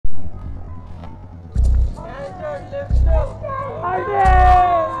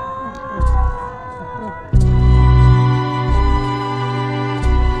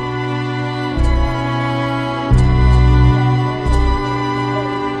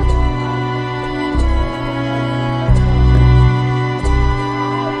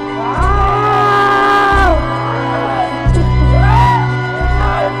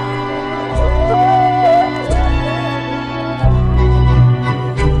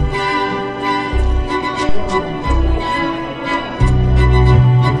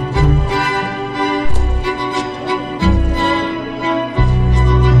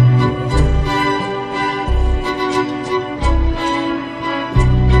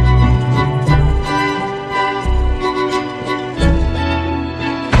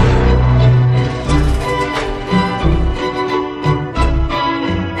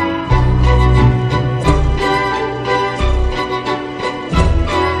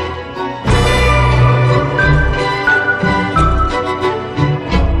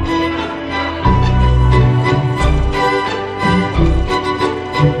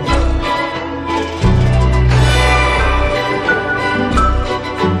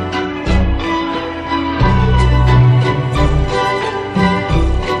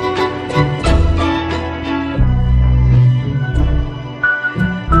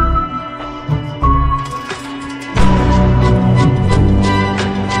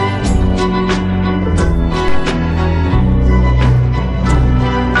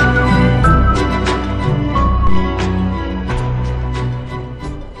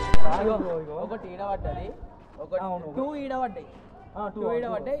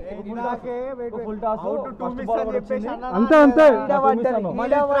అంతే అంతే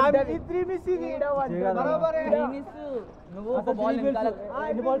నువ్వు ఒక బాల్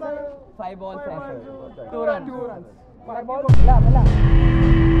ఎన్ని balls 5 balls 2 runs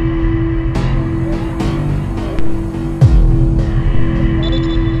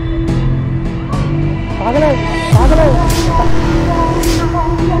పాగలే పాగలే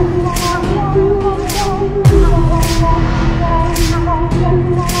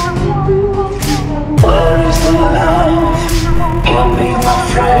Where is the love? Can be my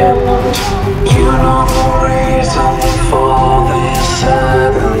friend. You know the reason for this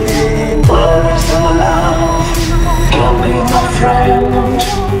agony. Where is the love? Can be my friend.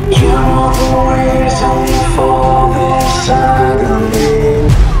 You know the reason for this agony.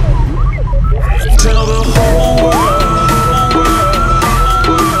 Tell the whole world.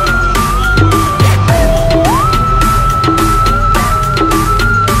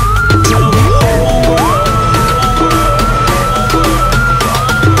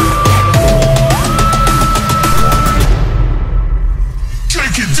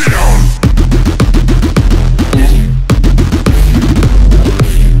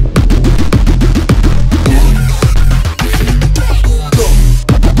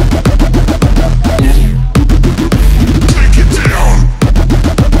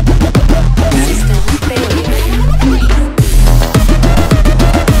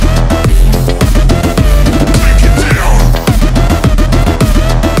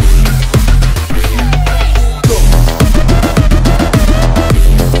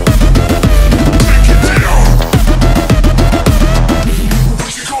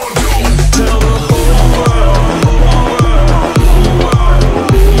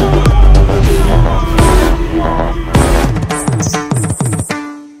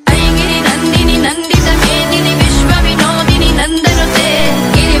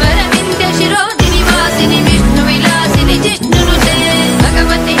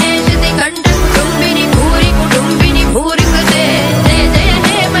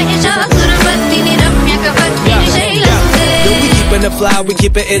 We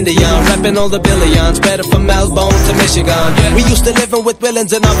keep it Indian, rapping all the billions, better from Melbourne to Michigan. We used to living with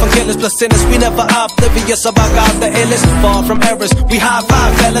villains and I'm killers, plus sinners. We never oblivious about God the illest. Far from errors, we high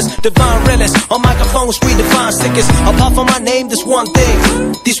five fellas, divine realists. On microphones, we define sickest. Apart from my name, this one thing.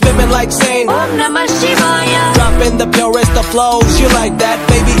 These women like saying Om Namah Shivaya. Dropping the purest of flows, you like that?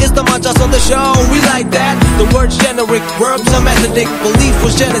 Baby, it's the manjas on the show, we like that. The word's generic, verbs are methodic, belief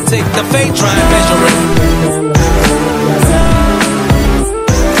was genetic, the fate try and measure it.